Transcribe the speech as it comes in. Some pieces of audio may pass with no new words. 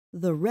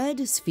The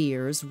red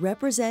spheres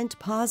represent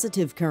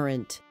positive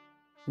current,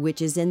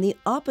 which is in the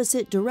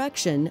opposite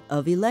direction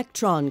of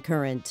electron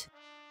current.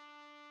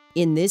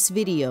 In this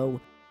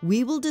video,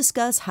 we will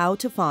discuss how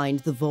to find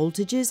the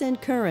voltages and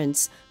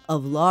currents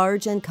of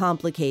large and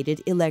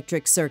complicated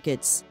electric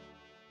circuits.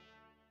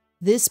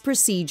 This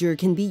procedure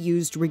can be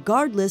used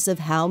regardless of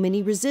how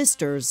many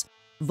resistors,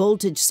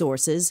 voltage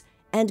sources,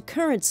 and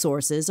current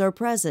sources are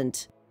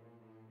present.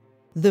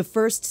 The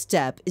first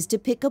step is to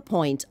pick a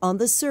point on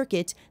the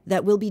circuit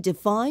that will be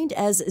defined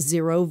as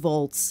 0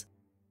 volts.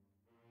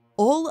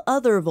 All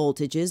other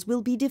voltages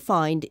will be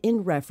defined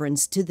in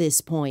reference to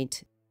this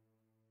point.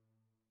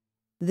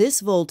 This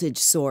voltage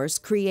source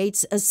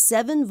creates a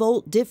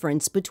 7-volt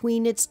difference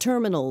between its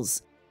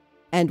terminals,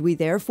 and we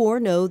therefore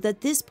know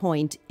that this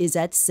point is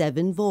at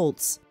 7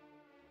 volts.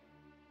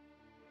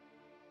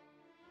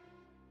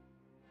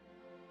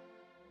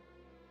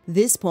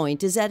 This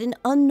point is at an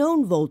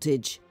unknown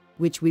voltage,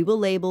 which we will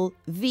label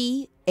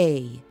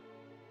VA.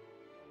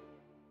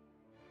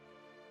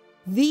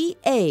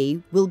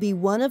 VA will be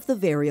one of the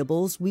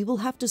variables we will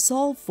have to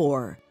solve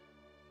for.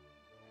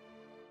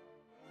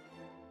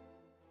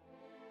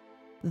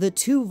 The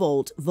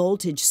 2-volt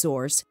voltage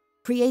source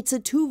creates a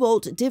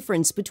 2-volt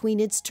difference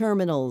between its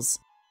terminals,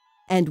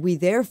 and we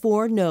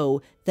therefore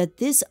know that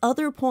this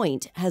other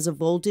point has a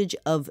voltage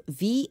of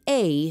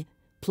VA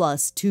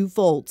plus 2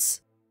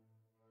 volts.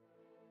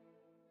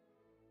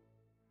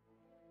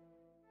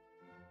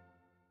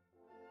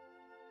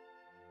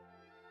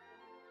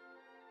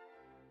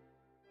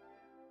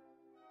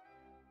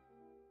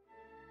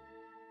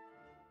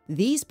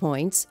 These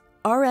points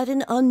are at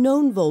an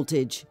unknown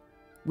voltage,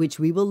 which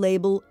we will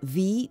label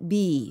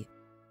VB.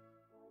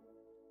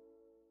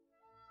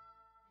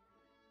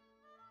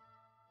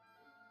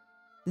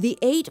 The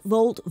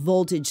 8-volt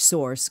voltage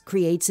source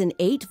creates an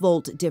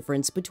 8-volt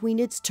difference between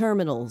its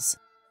terminals,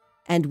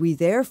 and we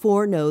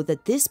therefore know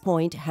that this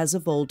point has a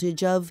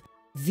voltage of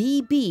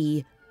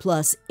VB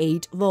plus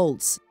 8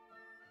 volts.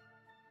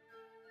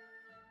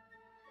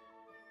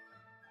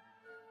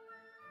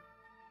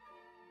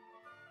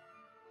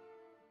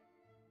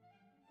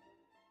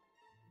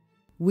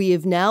 We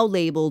have now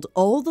labeled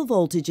all the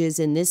voltages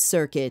in this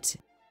circuit.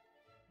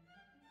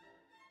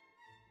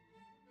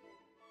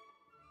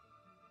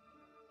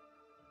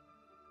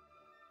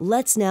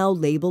 Let's now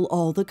label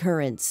all the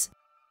currents.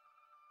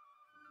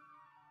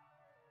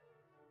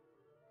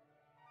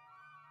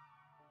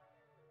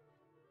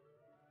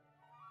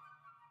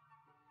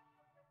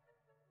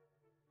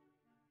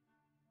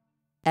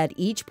 At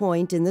each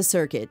point in the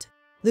circuit,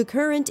 the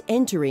current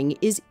entering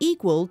is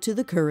equal to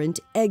the current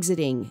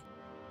exiting.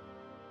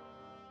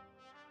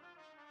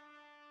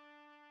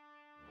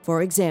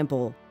 For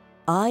example,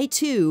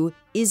 I2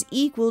 is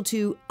equal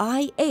to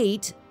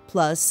I8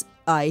 plus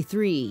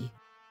I3.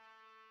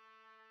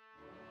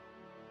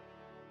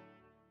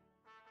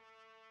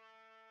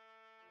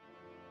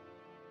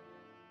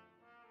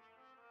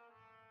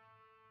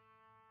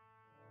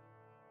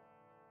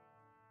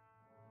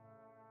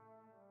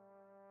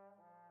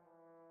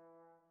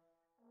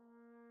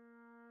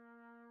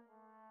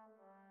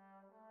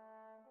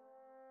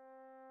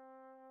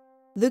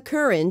 The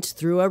current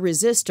through a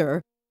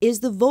resistor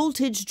is the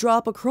voltage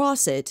drop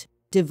across it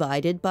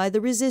divided by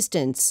the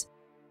resistance.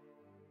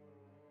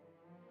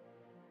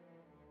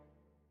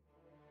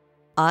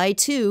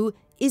 I2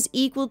 is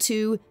equal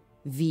to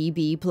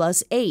VB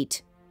plus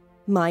 8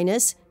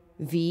 minus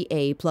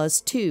VA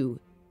plus 2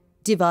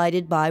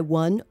 divided by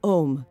 1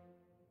 ohm.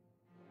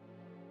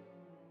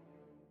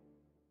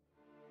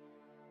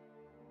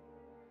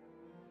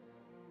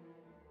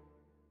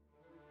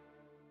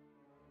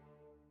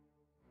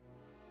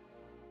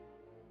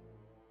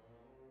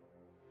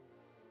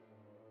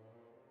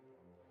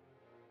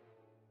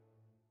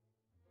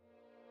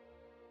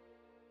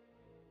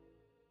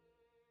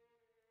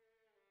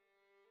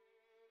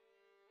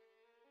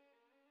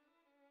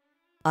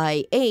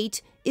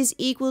 I8 is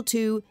equal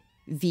to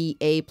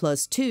VA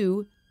plus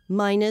 2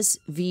 minus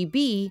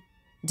VB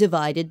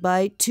divided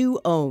by 2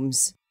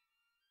 ohms.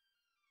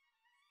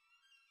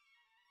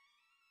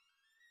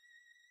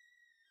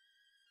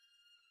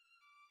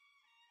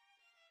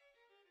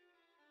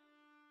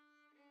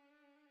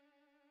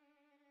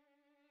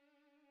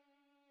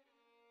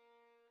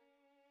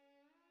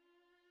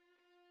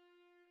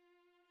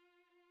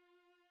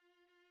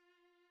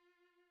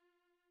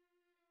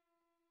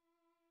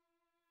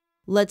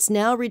 Let's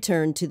now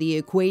return to the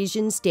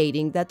equation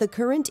stating that the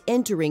current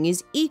entering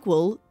is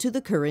equal to the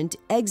current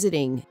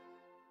exiting.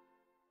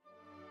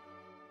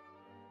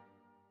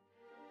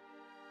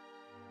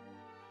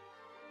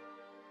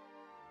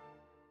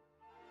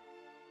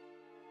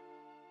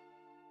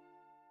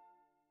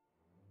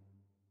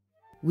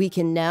 We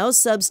can now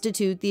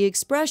substitute the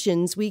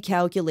expressions we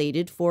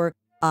calculated for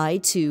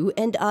I2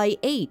 and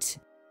I8.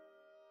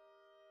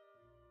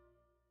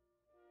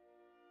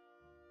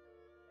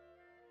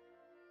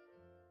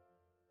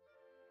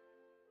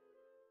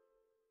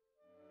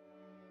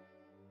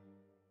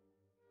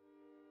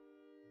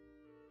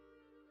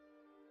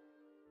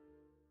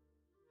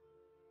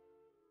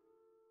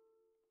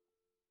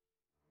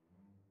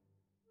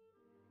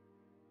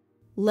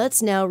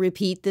 Let's now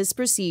repeat this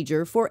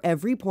procedure for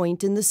every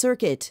point in the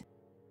circuit.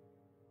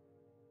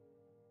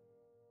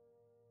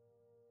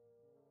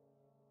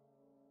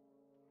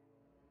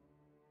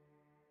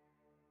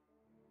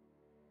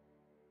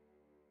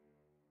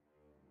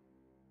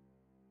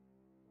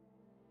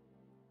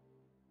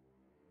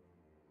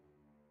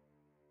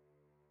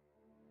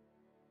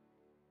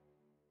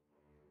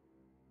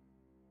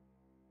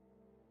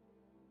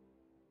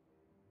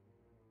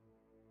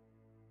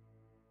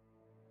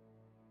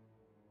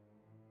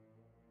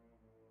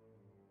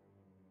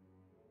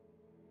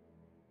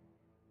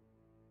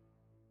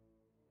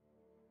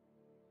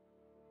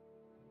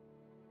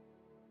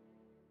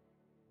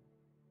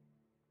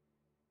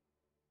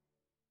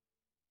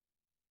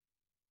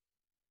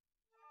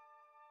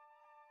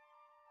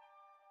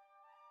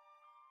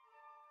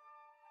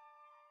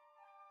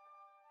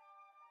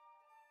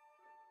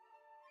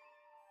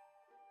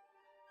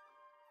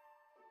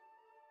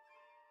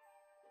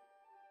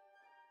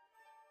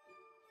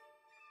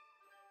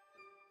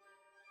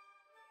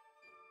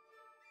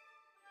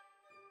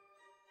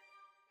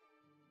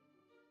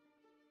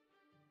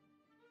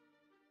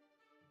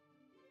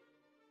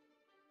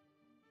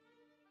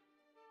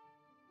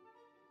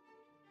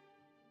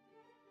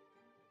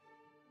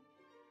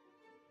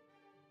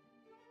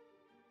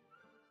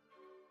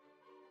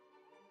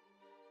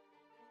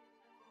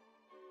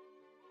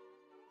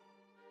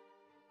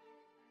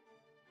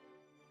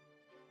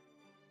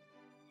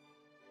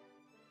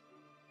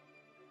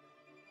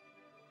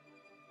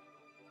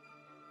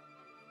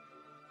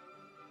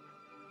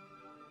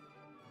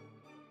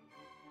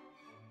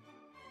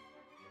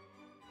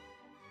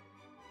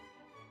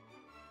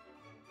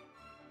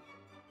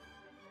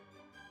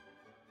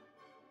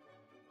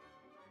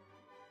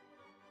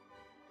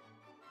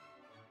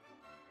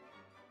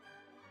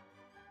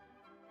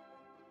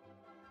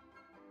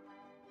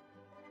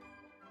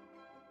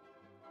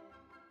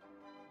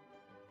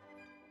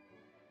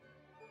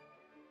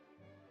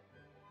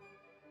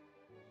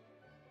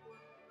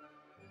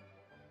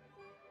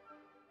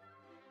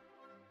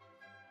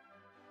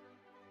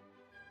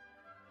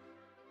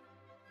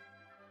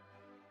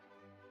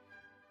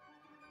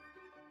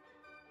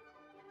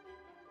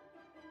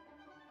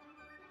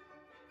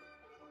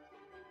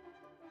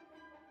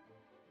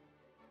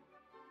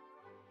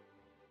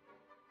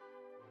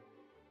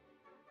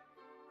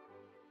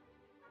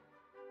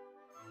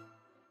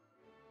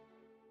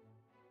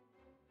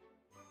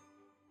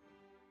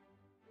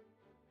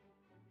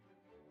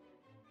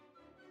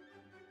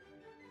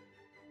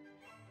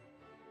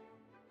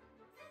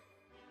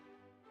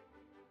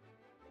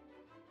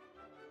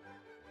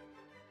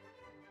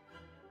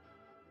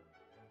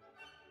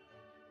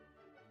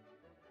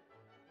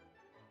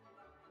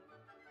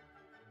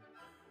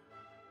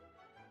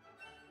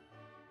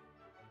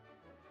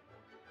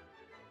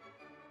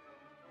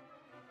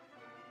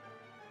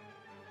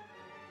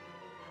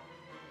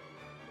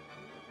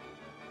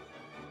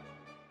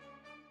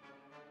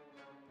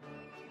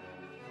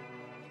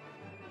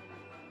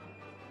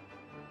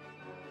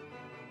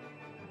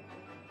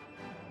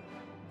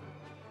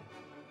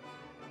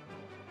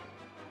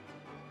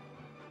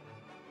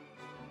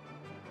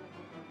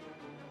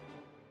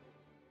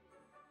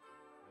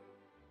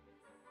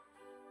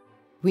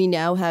 We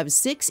now have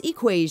 6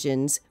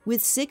 equations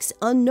with 6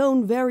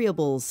 unknown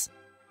variables.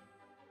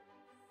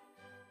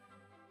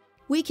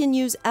 We can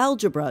use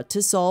algebra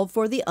to solve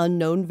for the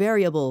unknown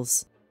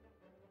variables.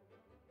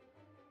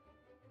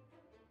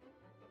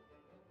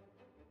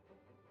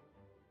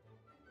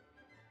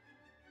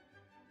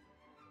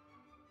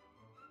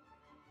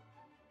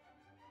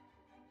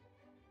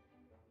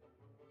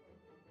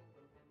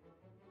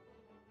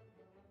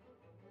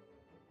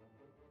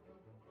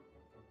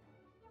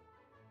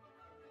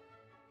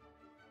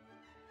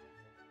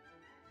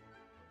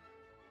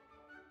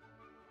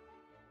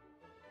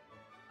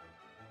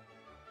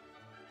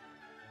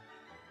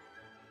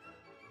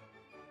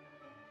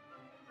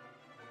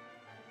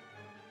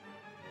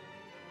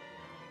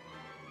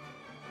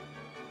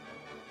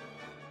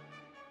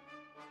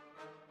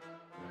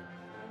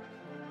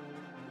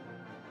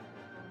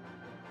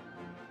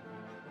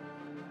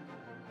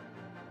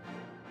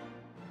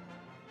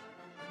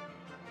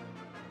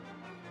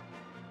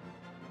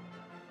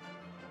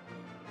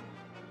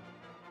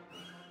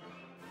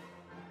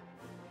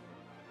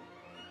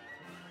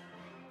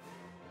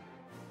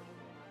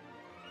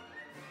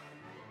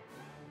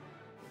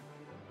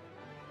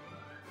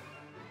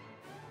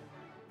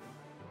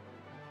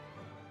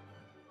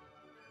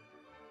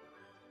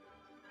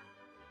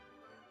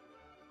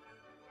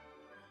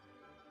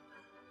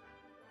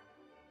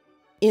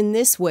 In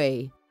this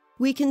way,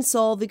 we can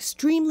solve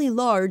extremely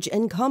large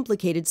and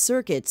complicated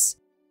circuits,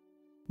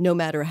 no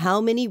matter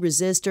how many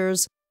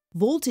resistors,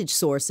 voltage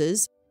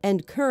sources,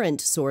 and current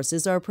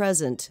sources are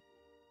present.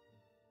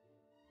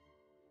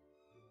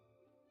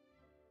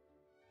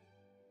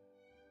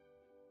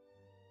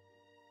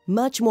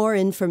 Much more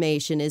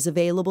information is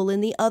available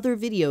in the other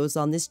videos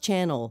on this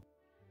channel.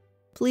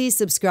 Please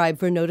subscribe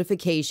for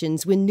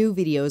notifications when new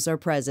videos are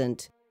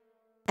present.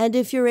 And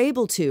if you're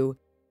able to,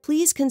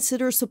 please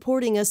consider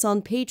supporting us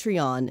on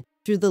Patreon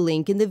through the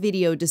link in the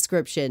video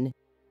description.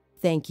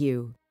 Thank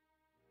you.